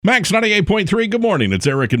Max 98.3, good morning. It's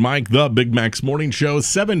Eric and Mike, the Big Max Morning Show,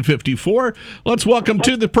 7:54. Let's welcome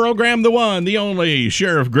to the program the one, the only,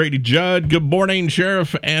 Sheriff Grady Judd. Good morning,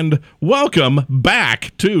 Sheriff, and welcome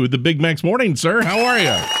back to the Big Max Morning, sir. How are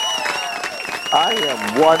you? I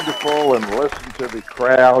am wonderful, and listen to the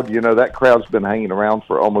crowd. You know, that crowd's been hanging around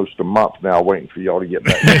for almost a month now, waiting for y'all to get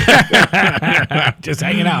back. Just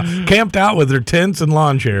hanging out, camped out with their tents and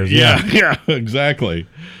lawn chairs. Yeah, exactly.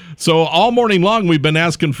 So all morning long, we've been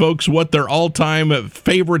asking folks what their all-time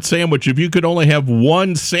favorite sandwich. If you could only have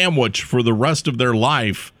one sandwich for the rest of their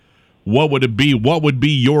life, what would it be? What would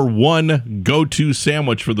be your one go-to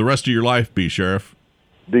sandwich for the rest of your life be, Sheriff?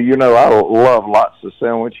 Do you know, I love lots of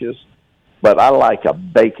sandwiches, but I like a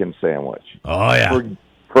bacon sandwich. Oh, yeah.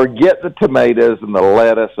 Forget the tomatoes and the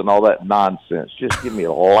lettuce and all that nonsense. Just give me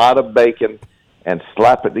a lot of bacon and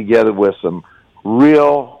slap it together with some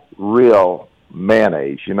real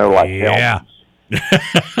mayonnaise, you know, like Hellmann's.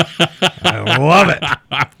 I love it.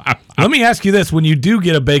 Let me ask you this. When you do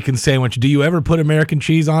get a bacon sandwich, do you ever put American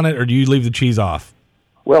cheese on it, or do you leave the cheese off?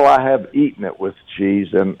 Well, I have eaten it with cheese,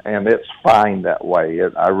 and it's fine that way.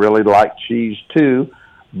 I really like cheese, too.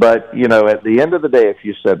 But, you know, at the end of the day, if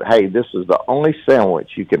you said, hey, this is the only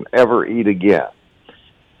sandwich you can ever eat again,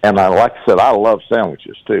 and like I said, I love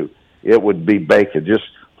sandwiches, too, it would be bacon, just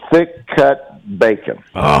thick-cut bacon.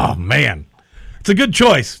 Oh, man. It's a good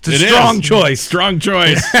choice. It's a strong choice. Strong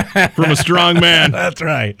choice from a strong man. That's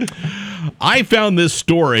right. I found this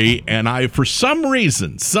story, and for some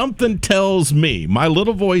reason, something tells me, my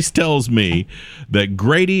little voice tells me, that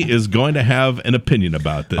Grady is going to have an opinion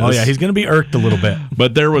about this. Oh, yeah, he's going to be irked a little bit.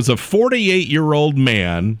 But there was a 48-year-old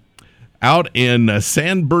man out in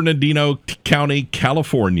San Bernardino County,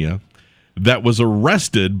 California, that was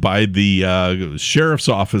arrested by the sheriff's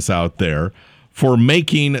office out there for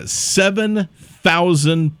making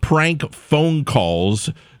 7,000 prank phone calls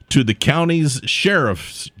to the county's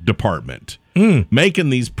sheriff's department, making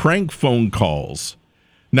these prank phone calls.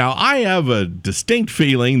 Now, I have a distinct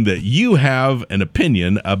feeling that you have an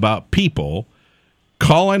opinion about people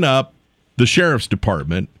calling up the sheriff's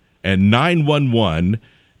department and 911,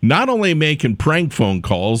 not only making prank phone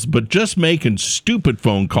calls, but just making stupid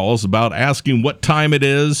phone calls about asking what time it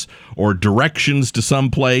is or directions to some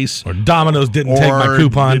place. Or Domino's didn't take my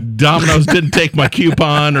coupon. Domino's didn't take my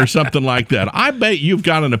coupon or something like that. I bet you've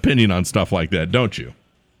got an opinion on stuff like that, don't you?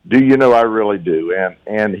 Do you know, I really do.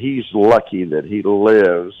 And he's lucky that he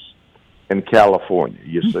lives in California,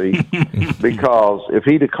 you see. Because if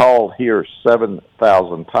he'd have called here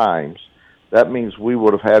 7,000 times, that means we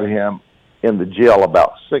would have had him in the jail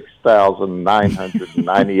about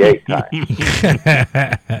 6,998 times.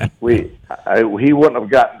 He wouldn't have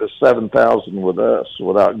gotten to 7,000 with us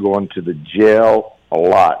without going to the jail a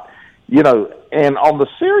lot. You know, and on the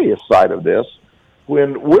serious side of this,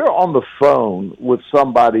 when we're on the phone with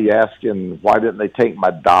somebody asking, why didn't they take my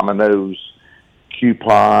Domino's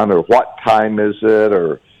coupon, or what time is it,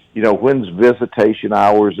 or, you know, when's visitation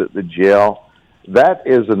hours at the jail, that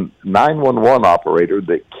is a 911 operator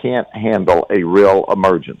that can't handle a real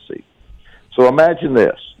emergency. So imagine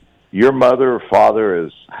this. Your mother or father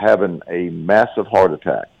is having a massive heart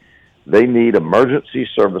attack. They need emergency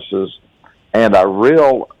services, and our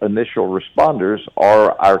real initial responders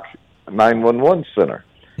are our 911 center.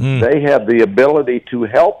 They have the ability to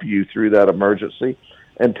help you through that emergency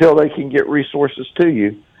until they can get resources to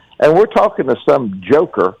you. And we're talking to some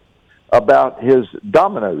joker about his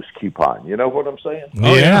Domino's coupon. You know what I'm saying?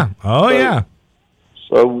 Oh, yeah. Yeah.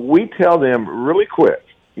 So we tell them really quick,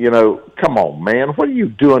 you know, come on, man, what are you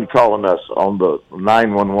doing calling us on the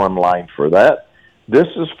 911 line for that? This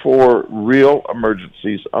is for real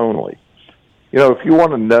emergencies only. You know, if you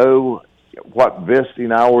want to know what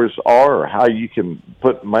visiting hours are or how you can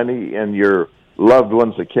put money in your loved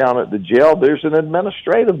one's account at the jail, there's an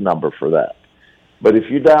administrative number for that. But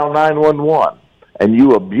if you dial 911 and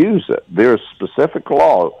you abuse it, there's specific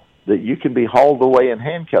law that you can be hauled away in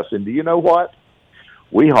handcuffs. And do you know what?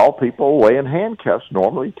 We haul people away in handcuffs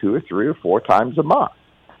normally 2 or 3 or 4 times a month.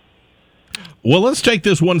 Well, let's take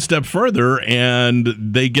this one step further, and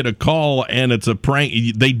they get a call, and it's a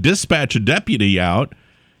prank. They dispatch a deputy out,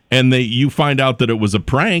 and you find out that it was a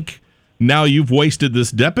prank. Now you've wasted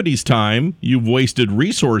this deputy's time. You've wasted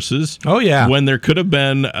resources. Oh, yeah. When there could have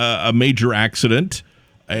been a major accident,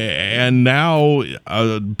 and now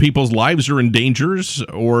people's lives are in danger,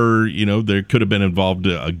 or, you know, there could have been involved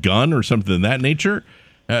a gun or something of that nature.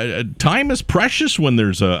 Time is precious when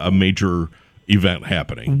there's a major event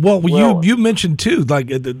happening. Well, you mentioned too, like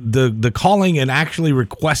the calling and actually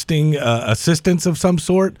requesting assistance of some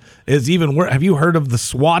sort is even worse. Have you heard of the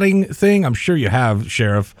swatting thing? I'm sure you have,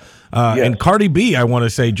 Sheriff. Yes. And Cardi B, I want to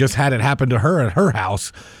say, just had it happen to her at her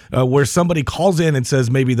house, where somebody calls in and says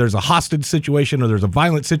maybe there's a hostage situation or there's a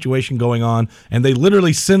violent situation going on, and they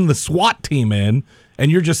literally send the SWAT team in. And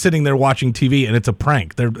you're just sitting there watching TV, and it's a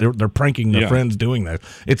prank. They're pranking their friends doing that.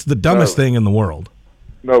 It's the dumbest thing in the world.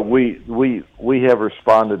 No, we have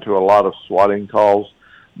responded to a lot of swatting calls.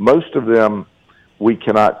 Most of them we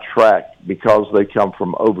cannot track because they come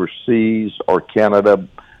from overseas or Canada.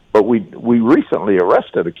 But we recently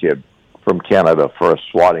arrested a kid from Canada for a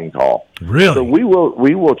swatting call. Really? So we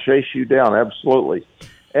will chase you down, absolutely.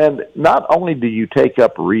 And not only do you take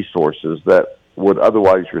up resources that would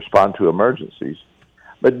otherwise respond to emergencies,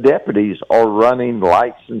 but deputies are running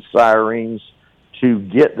lights and sirens to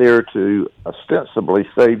get there to ostensibly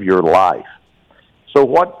save your life. So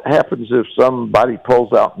what happens if somebody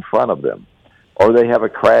pulls out in front of them, or they have a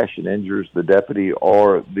crash and injures the deputy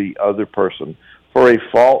or the other person for a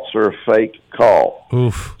false or a fake call?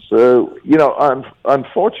 Oof. So,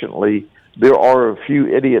 unfortunately, there are a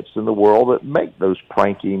few idiots in the world that make those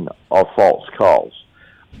pranking or false calls.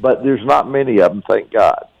 But there's not many of them, thank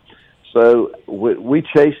God. So we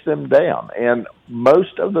chase them down, and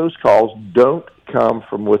most of those calls don't come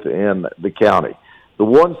from within the county. The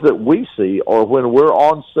ones that we see are when we're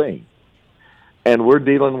on scene and we're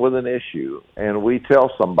dealing with an issue, and we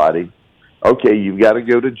tell somebody, okay, you've got to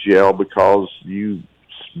go to jail because you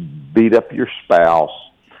beat up your spouse,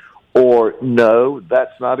 or no,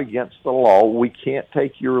 that's not against the law. We can't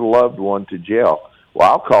take your loved one to jail.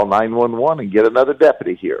 Well, I'll call 911 and get another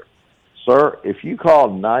deputy here. Sir, if you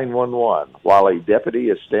call 911 while a deputy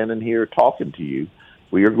is standing here talking to you,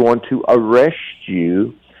 we are going to arrest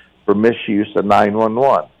you for misuse of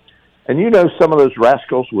 911. And some of those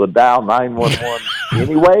rascals will dial 911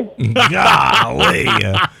 anyway. Golly.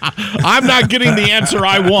 I'm not getting the answer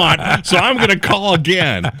I want, so I'm going to call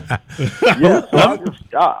again. Yeah,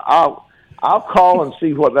 so I'll call and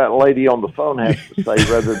see what that lady on the phone has to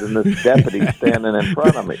say rather than this deputy standing in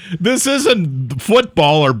front of me. This isn't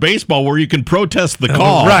football or baseball where you can protest the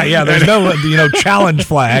call. Right, yeah, there's no challenge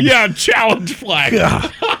flag. Yeah, challenge flag.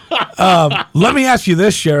 Let me ask you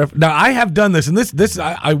this, Sheriff. Now, I have done this, and this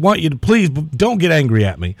I want you to please don't get angry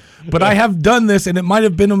at me. But I have done this, and it might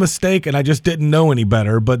have been a mistake, and I just didn't know any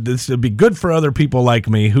better. But this would be good for other people like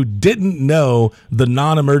me who didn't know the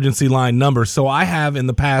non-emergency line number. So I have, in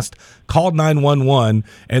the past, called 911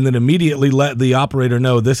 and then immediately let the operator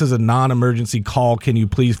know this is a non-emergency call. Can you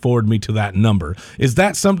please forward me to that number? Is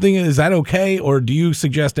that okay, or do you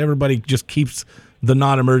suggest everybody just keeps the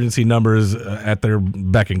non-emergency numbers at their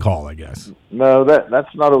beck and call, I guess? No,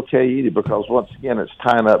 that's not okay either, because once again, it's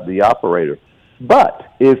tying up the operator.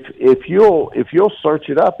 But if you'll search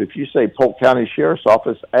it up, if you say Polk County Sheriff's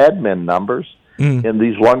Office admin numbers in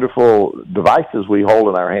these wonderful devices we hold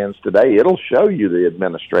in our hands today, it'll show you the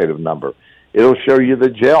administrative number. It'll show you the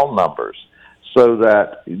jail numbers, so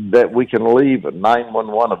that we can leave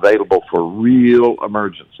 911 available for real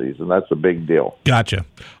emergencies, and that's a big deal. Gotcha.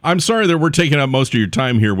 I'm sorry that we're taking up most of your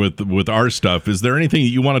time here with our stuff. Is there anything that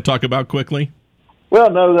you want to talk about quickly? Well,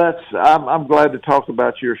 no, I'm glad to talk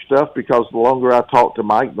about your stuff, because the longer I talk to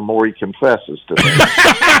Mike, the more he confesses to me.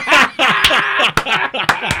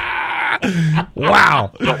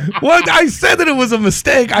 Wow. Well, I said that it was a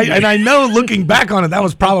mistake, and I know looking back on it, that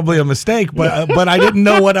was probably a mistake, but I didn't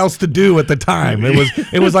know what else to do at the time.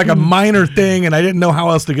 It was like a minor thing, and I didn't know how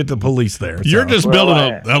else to get the police there. So. You're just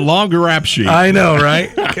building a longer rap sheet. I know,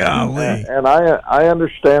 right? Golly. And I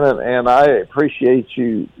understand it, and I appreciate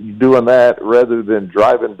you doing that rather than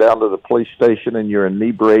driving down to the police station in your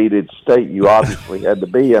inebriated state you obviously had to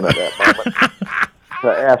be in at that moment. To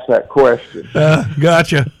ask that question.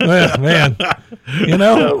 Gotcha. Well, man,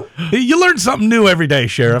 you learn something new every day,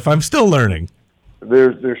 Sheriff. I'm still learning.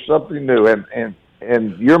 There's something new,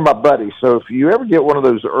 and you're my buddy. So if you ever get one of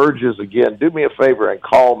those urges again, do me a favor and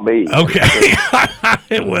call me. Okay, I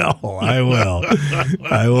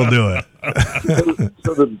will do it.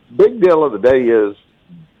 So the big deal of the day is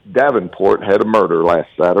Davenport had a murder last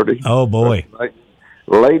Saturday. Oh boy.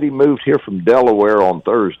 The lady moved here from Delaware on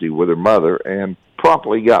Thursday with her mother and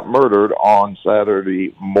promptly got murdered on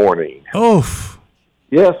Saturday morning. Oof.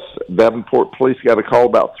 Yes, Davenport police got a call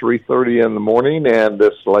about 3:30 in the morning, and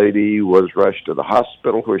this lady was rushed to the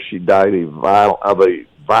hospital where she died of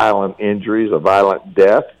violent injuries, a violent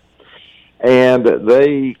death. And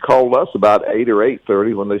they called us about 8 or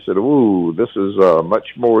 8:30 when they said, "Ooh, this is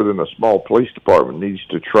much more than a small police department needs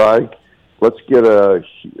to try. let's get a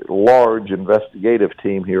large investigative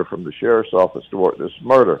team here from the sheriff's office to work this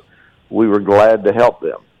murder. We were glad to help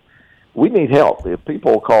them. We need help. If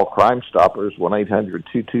people call Crime Stoppers,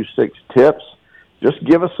 1-800-226-TIPS, just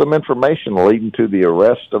give us some information leading to the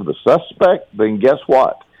arrest of the suspect, then guess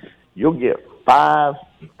what? You'll get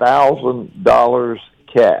 $5,000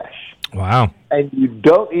 cash. Wow. And you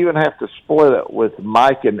don't even have to split it with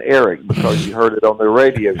Mike and Eric because you heard it on the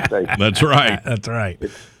radio station. That's right. That's right.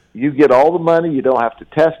 You get all the money. You don't have to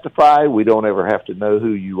testify. We don't ever have to know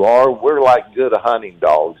who you are. We're like good hunting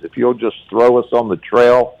dogs. If you'll just throw us on the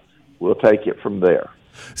trail, we'll take it from there.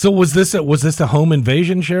 So was this a home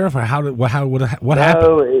invasion, Sheriff, or what happened?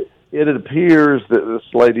 No, it appears that this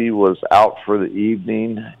lady was out for the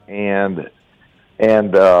evening and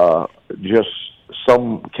just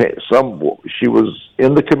she was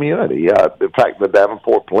in the community. In fact, the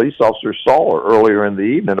Davenport police officer saw her earlier in the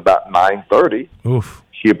evening about 9:30. Oof.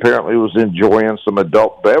 She apparently was enjoying some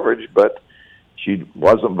adult beverage, but she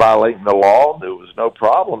wasn't violating the law. There was no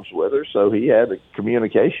problems with her, so he had a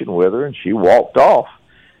communication with her, and she walked off.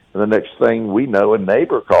 And the next thing we know, a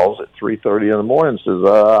neighbor calls at 3:30 in the morning and says,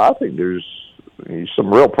 I think there's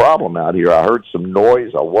some real problem out here. I heard some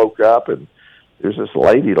noise. I woke up, and there's this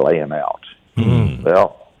lady laying out. Mm.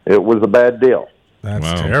 Well, it was a bad deal.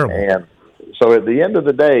 That's terrible. And so at the end of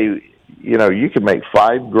the day, you can make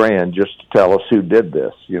 $5,000 just to tell us who did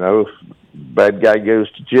this. If bad guy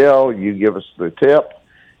goes to jail, you give us the tip.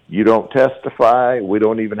 You don't testify. We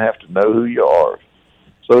don't even have to know who you are.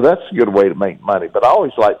 So that's a good way to make money. But I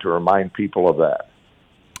always like to remind people of that.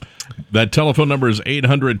 That telephone number is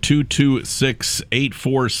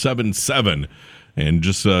 800-226-8477. And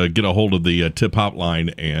just get a hold of the tip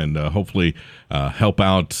hotline and hopefully help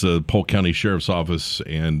out Polk County Sheriff's Office,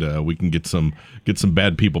 and we can get some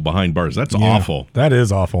bad people behind bars. That's awful. That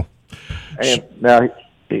is awful. And now,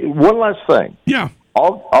 one last thing. Yeah.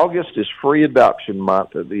 August is free adoption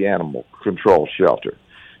month at the animal control shelter.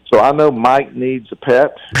 So I know Mike needs a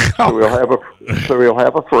pet, so he'll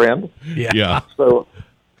have a friend. Yeah. So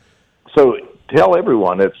tell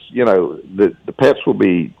everyone the pets will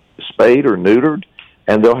be spayed or neutered,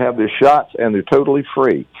 and they'll have their shots, and they're totally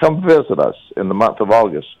free. Come visit us in the month of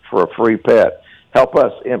August for a free pet. Help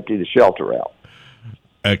us empty the shelter out.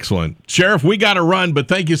 Excellent. Sheriff, we got to run, but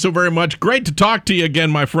thank you so very much. Great to talk to you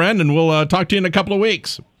again, my friend, and we'll talk to you in a couple of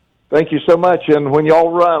weeks. Thank you so much. And when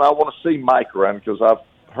y'all run, I want to see Mike run, because I've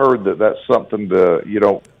heard that's something you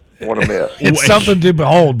don't want to miss. It's something to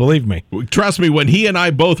behold, believe me. Trust me, when he and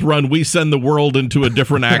I both run, we send the world into a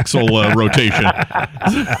different axle rotation.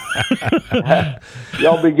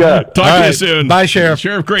 Y'all be good. Talk to you soon. Bye, Sheriff.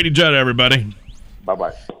 Sheriff Grady Judd, everybody.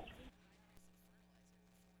 Bye-bye.